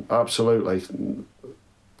train absolutely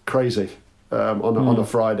crazy on a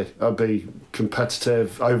Friday. I'd be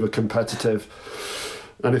competitive, over competitive,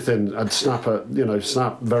 anything. I'd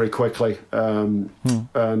snap very quickly. And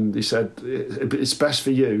he said, it's best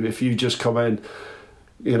for you if you just come in,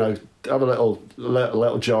 you know, have a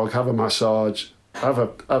little jog, have a massage,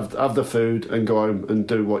 have the food, and go home and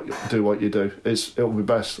do what you do. It'll be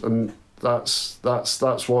best. And that's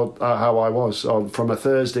what how I was from a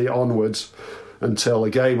Thursday onwards until a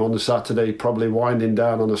game on the Saturday, probably winding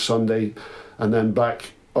down on a Sunday, and then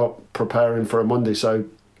back up preparing for a Monday. So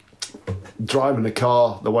driving the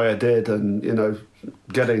car the way I did, and you know,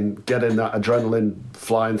 getting that adrenaline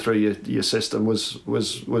flying through your system was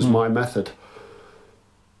my method.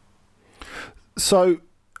 So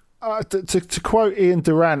to quote Ian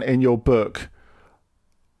Durrant in your book,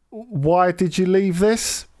 why did you leave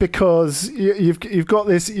this? Because you've got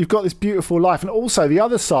this beautiful life, and also the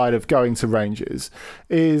other side of going to Rangers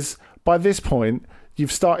is by this point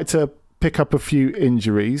you've started to pick up a few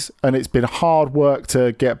injuries, and it's been hard work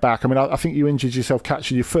to get back. I mean, I think you injured yourself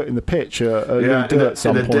catching your foot in the pitch at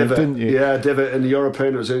some point, didn't you? Yeah, divot in the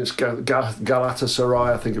European. It was in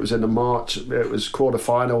Galatasaray. I think it was in the March. It was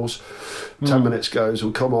quarterfinals. 10 minutes goes.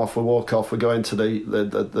 We come off. We walk off. We go into the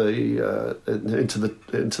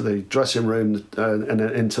dressing room and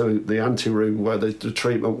into the ante room where the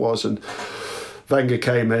treatment was, and Wenger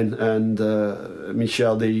came in, and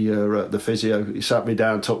Michel, the physio, he sat me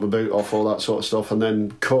down, took my boot off, all that sort of stuff, and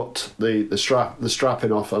then cut the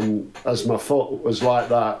strapping off. And as my foot was like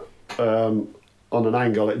that on an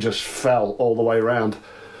angle, it just fell all the way around,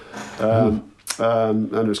 and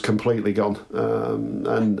it was completely gone.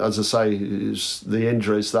 And as I say, the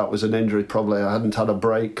injuries, that was an injury. Probably I hadn't had a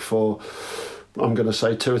break for, I'm going to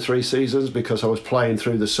say, 2 or 3 seasons, because I was playing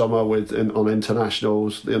through the summer on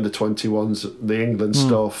internationals, the under-21s, the England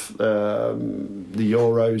stuff, the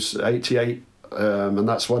Euros, 88, and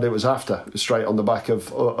that's what it was after, straight on the back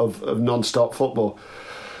of non-stop football.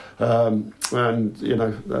 And, you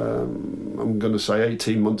know, I'm going to say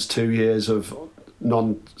 18 months, 2 years of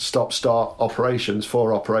non-stop start operations,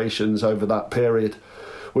 4 operations over that period,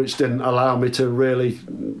 which didn't allow me to really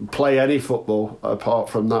play any football apart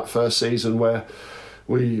from that first season where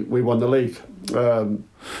we won the league.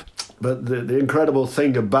 But the incredible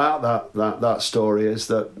thing about that story is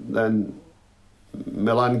that then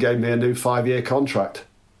Milan gave me a new 5-year contract,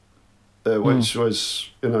 which was,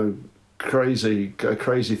 you know, crazy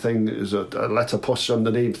thing. It was a letter pushed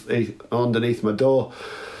underneath my door.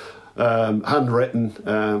 Handwritten.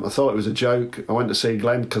 I thought it was a joke. I went to see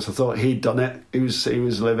Glenn because I thought he'd done it. He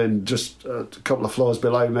was living just a couple of floors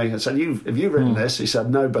below me. I said, "Have you written this?" He said,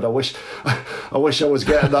 "No, but I wish I was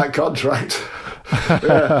getting that contract."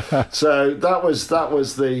 Yeah. So that was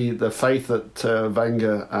the faith that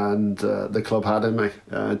Wenger and the club had in me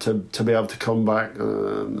to be able to come back,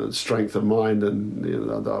 the strength of mind and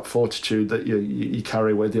that fortitude that you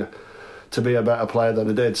carry with you to be a better player than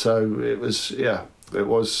I did. So it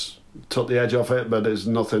was took the edge off it, but it's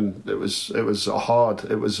nothing. It was hard.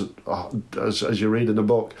 It was as you read in the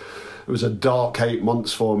book, it was a dark 8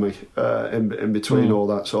 months for me in between all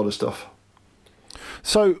that sort of stuff.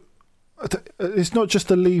 So it's not just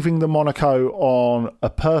the leaving the Monaco on a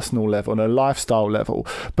personal level, on a lifestyle level,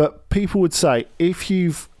 but people would say if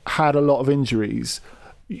you've had a lot of injuries,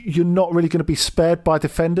 you're not really going to be spared by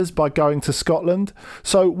defenders by going to Scotland.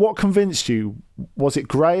 So what convinced you? Was it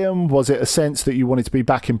Graham? Was it a sense that you wanted to be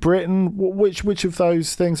back in Britain? Which of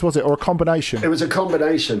those things was it, or a combination? It was a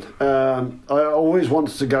combination. I always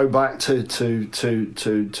wanted to go back to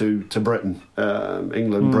Britain,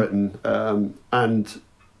 England, Britain, and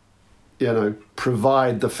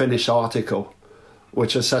provide the finished article,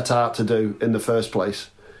 which I set out to do in the first place.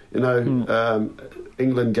 England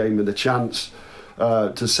gave me the chance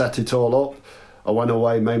to set it all up. I went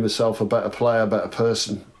away, made myself a better player, a better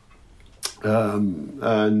person,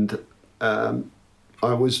 and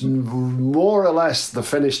I was more or less the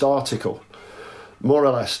finished article, more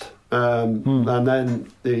or less. And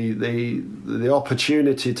then the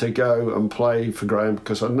opportunity to go and play for Graham,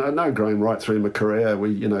 because I know Graham right through my career.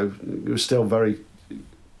 We were still very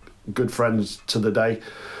good friends to the day.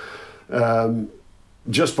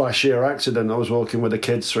 Just by sheer accident, I was walking with the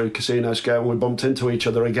kids through Casino Square and we bumped into each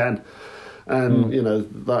other again. And,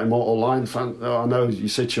 that immortal line, I know your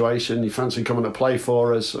situation, you fancy coming to play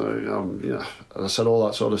for us. I said all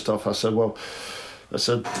that sort of stuff. I said,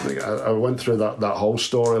 I went through that whole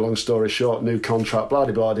story, long story short, new contract, blah,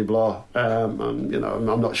 blah, blah, blah.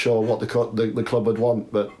 I'm not sure what the club would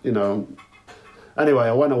want, but, Anyway,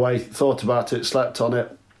 I went away, thought about it, slept on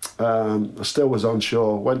it. I still was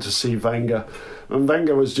unsure, went to see Wenger. And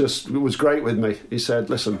Wenger was great with me. He said,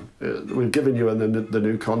 "Listen, we've given you the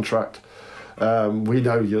new contract. We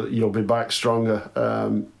know you'll be back stronger."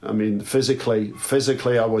 Physically,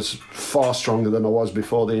 I was far stronger than I was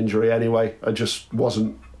before the injury anyway. I just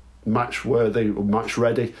wasn't match worthy or match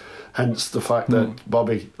ready. Hence the fact that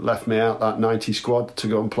Bobby left me out that 90 squad to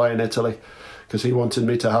go and play in Italy, because he wanted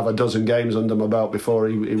me to have a dozen games under my belt before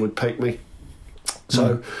he would pick me.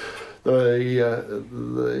 So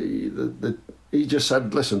he just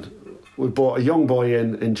said, "Listen, we've brought a young boy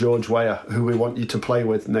in George Weah, who we want you to play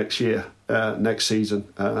with next season.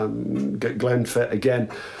 Get Glenn fit again,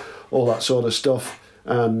 all that sort of stuff,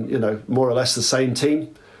 and more or less the same team.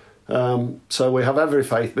 So we have every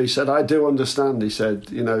faith." But he said, "I do understand." He said,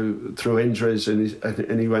 through injuries,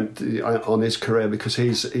 and he went on his career, because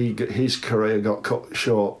his career got cut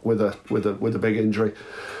short with a big injury.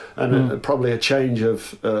 And probably a change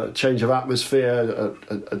of atmosphere,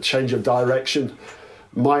 a change of direction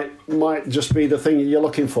might just be the thing you're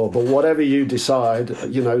looking for. But whatever you decide,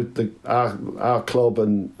 our club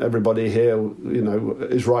and everybody here,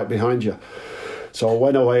 is right behind you. So I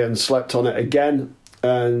went away and slept on it again,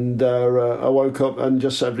 and I woke up and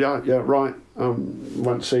just said, yeah, right.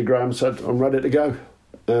 Went to see Graham, said, "I'm ready to go,"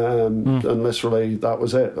 and literally that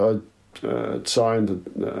was it. I signed,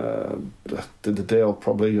 did the deal.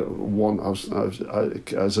 Probably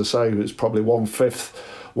as I say, it was probably one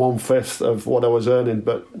fifth of what I was earning,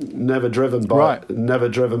 but never driven by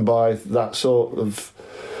that sort of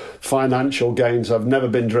financial gains. I've never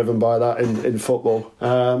been driven by that in football,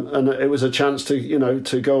 and it was a chance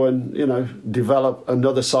to go and develop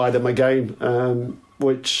another side of my game,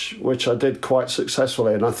 which I did quite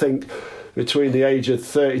successfully. And I think between the age of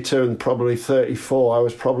 32 and probably 34, I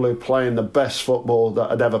was probably playing the best football that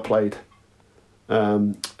I'd ever played.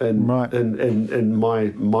 In my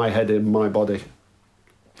head, in my body.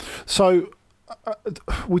 So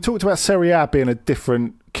we talked about Serie A being a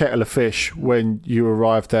different kettle of fish when you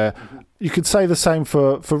arrived there. You could say the same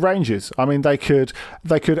for Rangers. I mean, they could.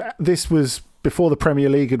 This was before the Premier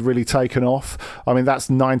League had really taken off. I mean,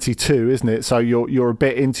 that's 92, isn't it? So you're a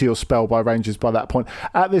bit into your spell by Rangers by that point.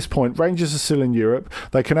 At this point, Rangers are still in Europe.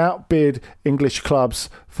 They can outbid English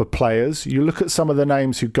clubs for players. You look at some of the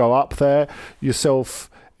names who go up there,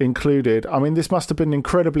 yourself included. I mean, this must have been an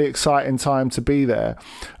incredibly exciting time to be there.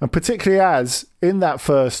 And particularly as in that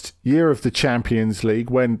first year of the Champions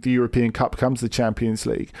League, when the European Cup becomes the Champions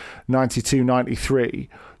League, 92-93,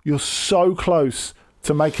 you're so close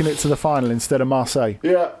to making it to the final instead of Marseille.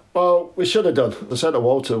 Yeah, well, we should have done. I said to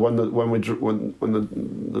Walter when the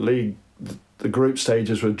league, the group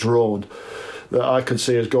stages were drawn, that I could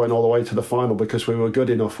see us going all the way to the final because we were good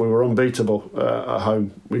enough. We were unbeatable at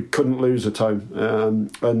home. We couldn't lose at home,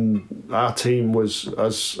 and our team was,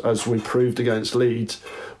 as we proved against Leeds,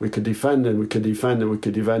 we could defend and we could defend and we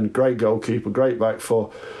could defend. Great goalkeeper, great back four.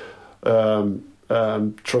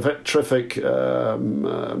 Terrific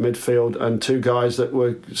midfield, and two guys that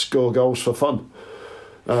would score goals for fun.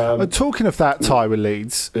 Talking of that tie with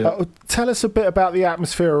Leeds, tell us a bit about the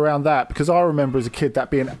atmosphere around that, because I remember as a kid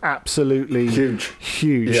that being absolutely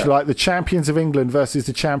huge. Like the champions of England versus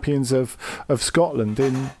the champions of Scotland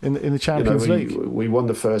in the Champions League. We won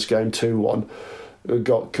the first game 2-1. We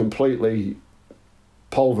got completely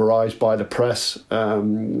pulverised by the press,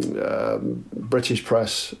 British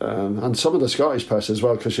press, and some of the Scottish press as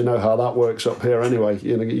well, because you know how that works up here anyway.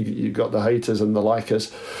 You've got the haters and the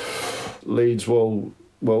likers. Leeds will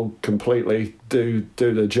completely do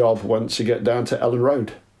the job once you get down to Ellen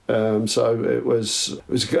Road. So it was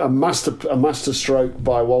a master stroke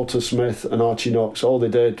by Walter Smith and Archie Knox. All they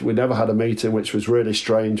did, we never had a meeting, which was really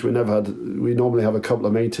strange. We normally have a couple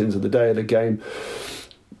of meetings of the day of the game.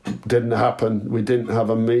 Didn't happen. We didn't have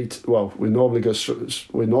a meet. Well, we normally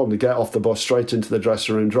get off the bus straight into the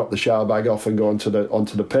dressing room, drop the shower bag off, and go onto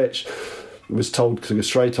the pitch. We was told to go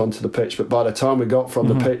straight onto the pitch, but by the time we got from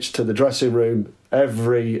the pitch to the dressing room,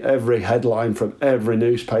 every headline from every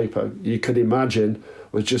newspaper you could imagine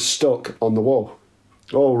was just stuck on the wall,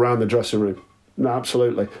 all around the dressing room. No,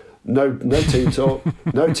 absolutely. No team talk.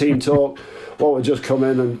 No team talk. Well, we just come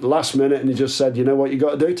in and last minute, and he just said, "You know what you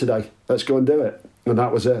got to do today? Let's go and do it." And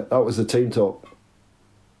that was it. That was the team talk.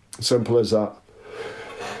 Simple as that.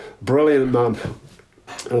 Brilliant man,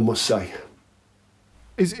 I must say.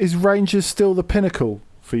 Is Rangers still the pinnacle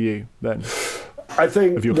for you then? I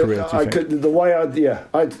think of your career. When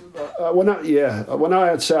I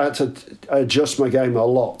had to adjust my game a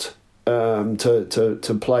lot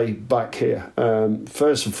to play back here.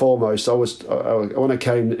 First and foremost, when I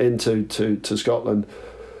came into Scotland,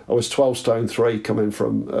 I was 12 stone 3 coming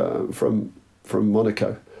from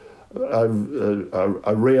Monaco. I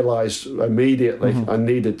realised immediately I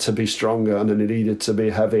needed to be stronger and I needed to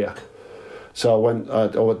be heavier. So I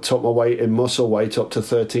took my weight in muscle weight up to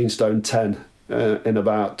 13 stone 10 in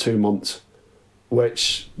about 2 months,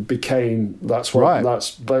 which became that's the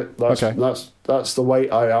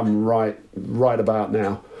weight I am right about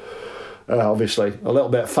now. Obviously, a little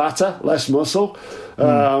bit fatter, less muscle,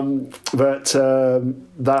 but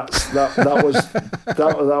that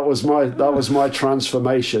was my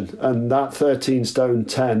transformation, and that 13 stone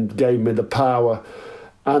 10 gave me the power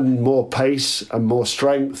and more pace and more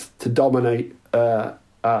strength to dominate at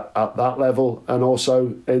that level, and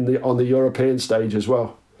also on the European stage as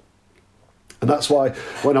well. And that's why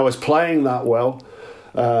when I was playing that well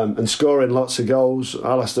and scoring lots of goals,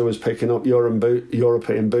 Alistair was picking up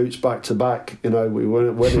European boots back to back. We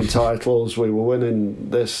were winning titles, we were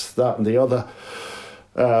winning this, that, and the other.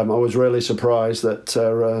 I was really surprised that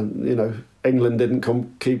England didn't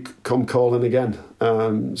come calling again.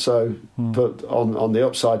 But on the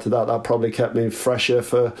upside to that probably kept me fresher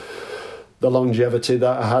for the longevity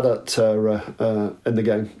that I had in the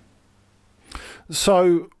game.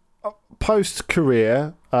 So, post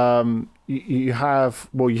career, you have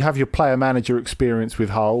your player manager experience with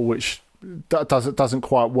Hull, which doesn't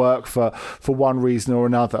quite work for one reason or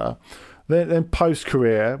another. Then post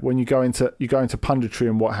career, when you go into punditry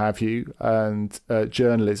and what have you, and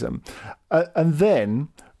journalism, and then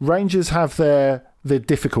Rangers have their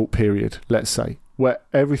difficult period, let's say, where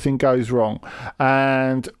everything goes wrong.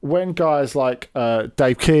 And when guys like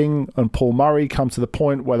Dave King and Paul Murray come to the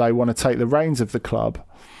point where they want to take the reins of the club,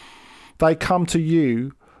 they come to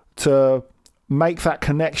you to make that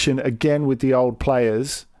connection again with the old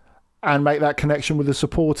players and make that connection with the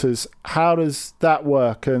supporters. How does that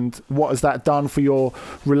work, and what has that done for your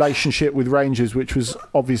relationship with Rangers, which was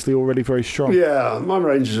obviously already very strong? Yeah, my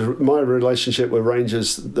relationship with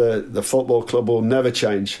Rangers, the football club, will never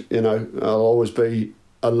change. I'll always be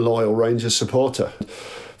a loyal Rangers supporter.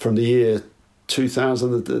 From the year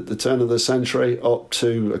 2000, the turn of the century, up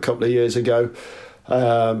to a couple of years ago,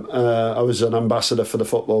 I was an ambassador for the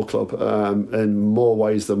football club in more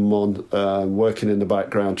ways than one, working in the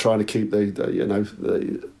background, trying to keep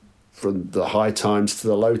from the high times to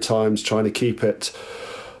the low times, trying to keep it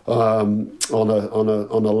on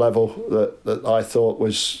a level that I thought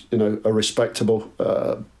was a respectable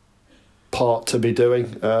part to be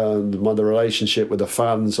doing. The relationship with the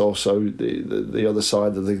fans, also the other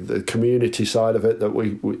side of the community side of it, that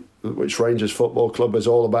which Rangers Football Club is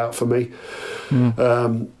all about for me.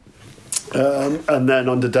 And then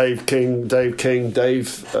under Dave King, which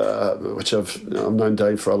I've known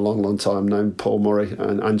Dave for a long time, known Paul Murray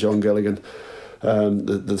and John Gilligan,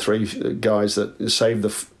 the three guys that saved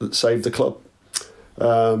the club.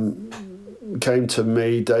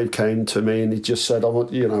 Dave came to me and he just said,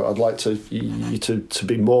 I'd like you to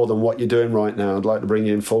be more than what you're doing right now. I'd like to bring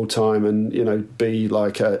you in full time and, be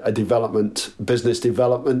like a business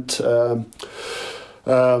development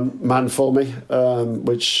man for me,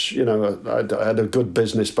 which, I had a good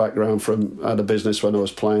business background I had a business when I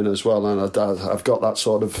was playing as well, and I've got that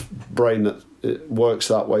sort of brain that it works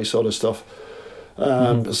that way sort of stuff.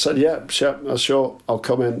 I said, sure, I'll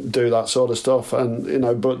come in and do that sort of stuff,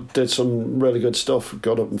 and but did some really good stuff.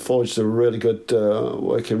 Got up and forged a really good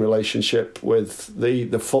working relationship with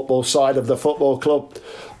the football side of the football club,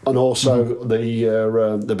 and also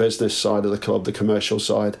the business side of the club, the commercial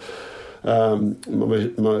side. I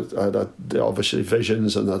had obviously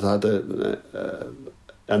visions, and I'd had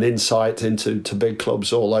an insight into big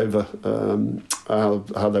clubs all over,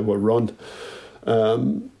 how they were run.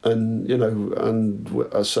 And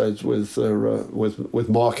I said with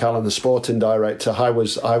Mark Allen, the sporting director, I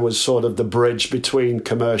was sort of the bridge between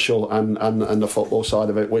commercial and the football side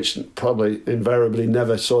of it, which probably invariably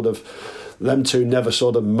never sort of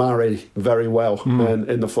marry very well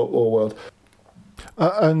in the football world.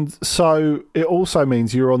 And so it also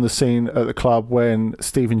means you're on the scene at the club when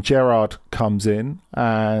Steven Gerrard comes in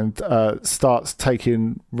and starts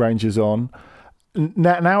taking Rangers on.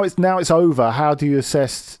 Now it's over. How do you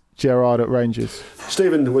assess Gerrard at Rangers?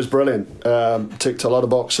 Steven was brilliant. Ticked a lot of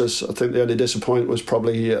boxes. I think the only disappointment was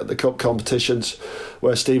probably the cup competitions,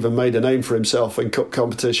 where Steven made a name for himself in cup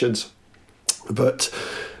competitions. But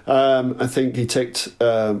I think he ticked.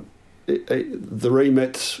 The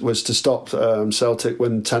remit was to stop Celtic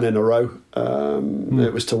win 10 in a row.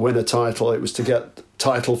 It was to win a title. It was to get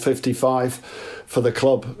title 55 for the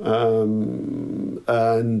club,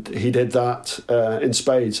 and he did that in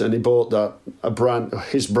spades. And he bought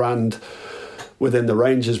his brand within the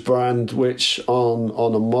Rangers brand, which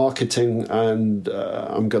on a marketing and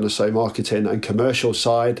I'm going to say marketing and commercial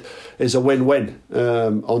side is a win-win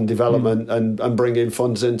on development and bringing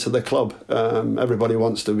funds into the club. Everybody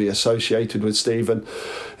wants to be associated with Steven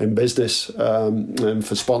in business, and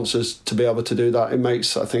for sponsors to be able to do that, it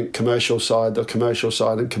makes, I think, the commercial side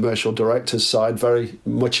and commercial directors side very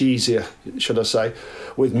much easier, should I say,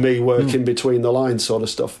 with me working between the lines sort of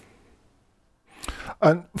stuff.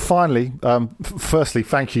 And finally, firstly,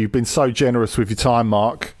 thank you. You've been so generous with your time,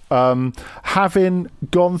 Mark. Having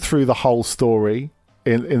gone through the whole story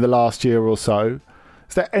in the last year or so,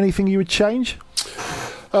 is there anything you would change?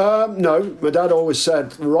 No. My dad always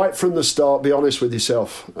said, right from the start, be honest with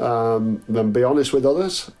yourself, and be honest with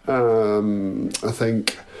others. I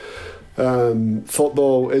think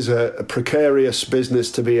football is a precarious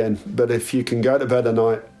business to be in, but if you can go to bed at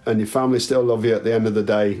night and your family still love you at the end of the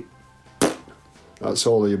day, that's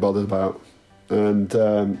all you're bothered about. And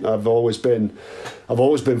I've always been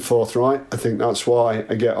forthright. I think that's why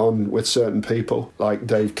I get on with certain people like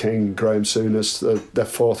Dave King, Graham Souness. They're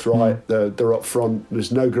forthright. They're up front.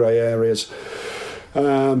 There's no grey areas,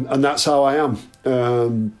 and that's how I am.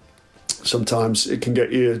 Sometimes it can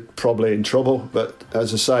get you probably in trouble, but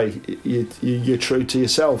as I say, you're true to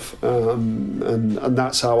yourself, and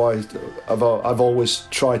that's how I've always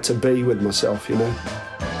tried to be with myself.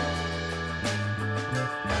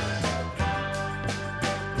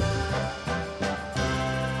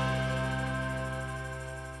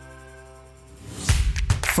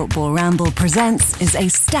 Football Ramble Presents is a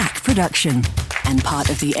Stack production and part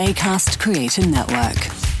of the Acast Creator Network.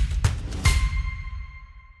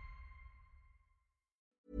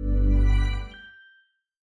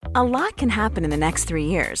 A lot can happen in the next 3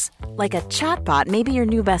 years. Like a chatbot may be your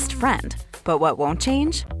new best friend. But what won't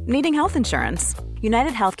change? Needing health insurance.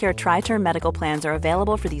 United Healthcare Tri-Term Medical Plans are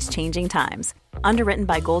available for these changing times. Underwritten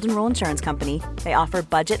by Golden Rule Insurance Company, they offer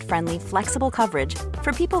budget-friendly, flexible coverage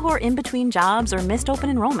for people who are in between jobs or missed open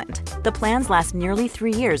enrollment. The plans last nearly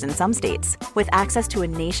 3 years in some states, with access to a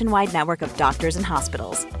nationwide network of doctors and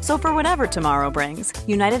hospitals. So for whatever tomorrow brings,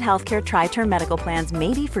 United Healthcare Tri-Term Medical Plans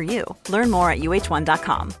may be for you. Learn more at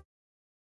uh1.com.